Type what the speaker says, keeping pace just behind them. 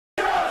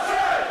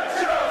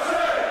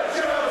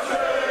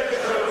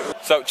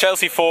So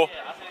Chelsea 4,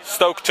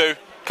 Stoke 2.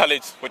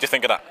 Khalid, what do you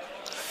think of that?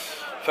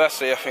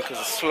 Firstly, I think it was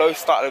a slow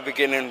start at the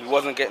beginning. We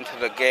wasn't getting to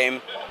the game.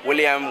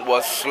 William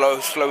was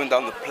slowing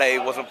down the play,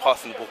 wasn't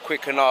passing the ball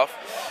quick enough.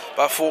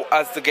 But I thought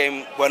as the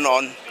game went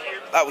on,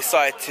 that we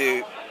started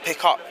to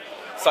pick up,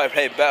 started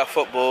playing better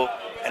football,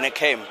 and it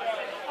came.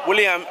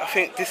 William, I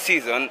think this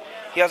season,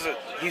 he's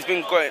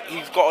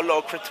got a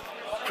lot of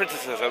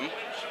criticism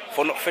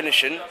for not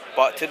finishing,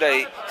 but today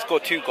he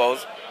scored 2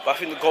 goals. But I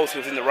think the goals, he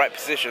was in the right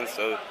position,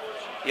 so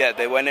yeah,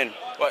 they went in.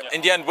 Well, in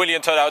the end, William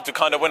turned out to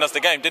kind of win us the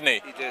game, didn't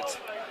he? He did.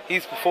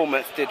 His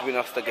performance did win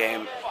us the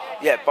game.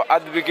 Yeah, but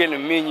at the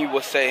beginning, me and you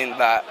were saying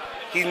that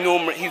he's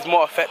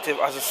more effective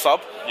as a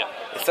sub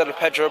instead of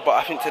Pedro. But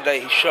I think today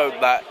he showed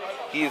that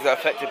he's an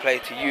effective player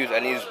to use,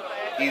 and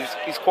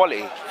he's quality.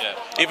 Yeah.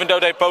 Even though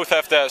they both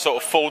have their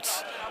sort of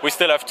faults, we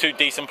still have 2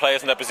 decent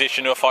players in their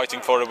position who are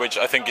fighting for it, which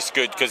I think is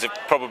good because it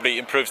probably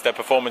improves their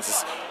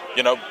performances.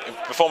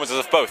 Performances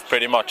of both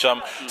pretty much.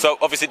 So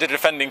obviously the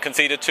defending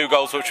conceded 2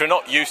 goals, which we're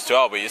not used to,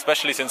 are we?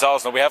 Especially since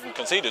Arsenal, we haven't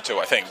conceded 2,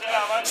 I think.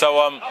 So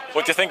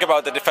what do you think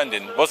about the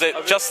defending? Was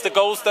it just the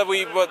goals that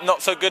we were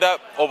not so good at,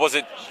 or was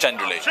it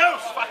generally?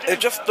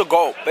 It's just the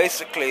goal,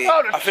 basically.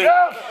 I think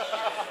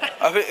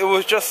it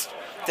was just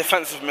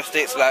defensive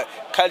mistakes. Like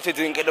Khalid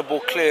didn't get the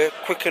ball clear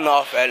quick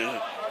enough, and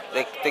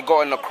they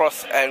got in the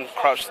cross, and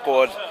Crouch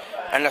scored.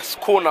 And the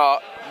corner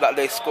that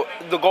they scored,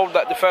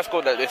 the first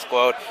goal that they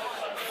scored,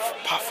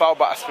 foul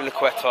by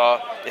Azpilicueta,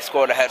 they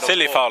scored a header.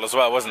 Silly foul as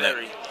well, wasn't it?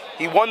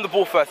 He won the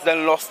ball first,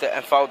 then lost it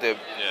and fouled him.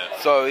 Yeah.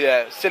 So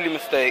yeah, silly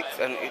mistakes,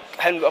 and it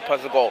ended up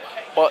as a goal.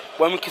 But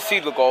when we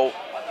conceded the goal,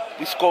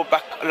 we scored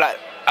back like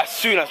as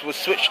soon as we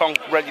switched on,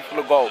 ready for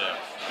the goal. Yeah.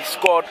 We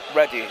scored,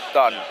 ready,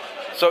 done.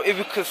 So if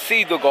we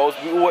concede the goals,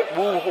 we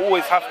will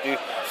always have to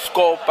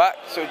score back,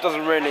 so it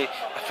doesn't really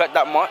affect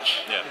that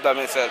much. Yeah. If that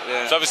makes sense.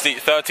 Yeah. So obviously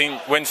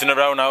 13 wins in a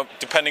row now,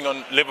 depending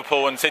on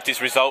Liverpool and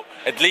City's result,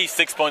 at least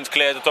 6 points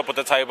clear at the top of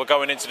the table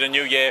going into the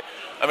new year.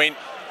 I mean,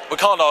 we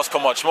can't ask for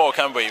much more,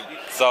 can we?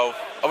 So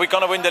are we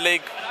going to win the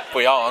league?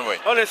 We are, aren't we?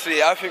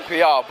 Honestly, I think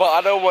we are, but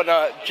I don't want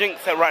to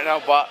jinx it right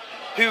now. But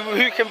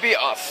who can beat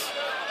us?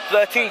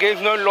 13 games,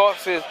 no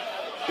losses.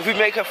 If we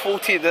make it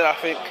 14, then I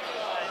think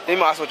they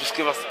might as well just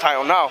give us the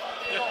title now.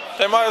 Yeah,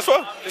 they might as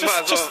well.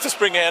 Just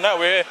bring it in now,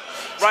 we're here.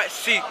 Right,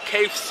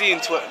 cave C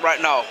into it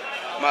right now.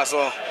 Might as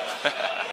well.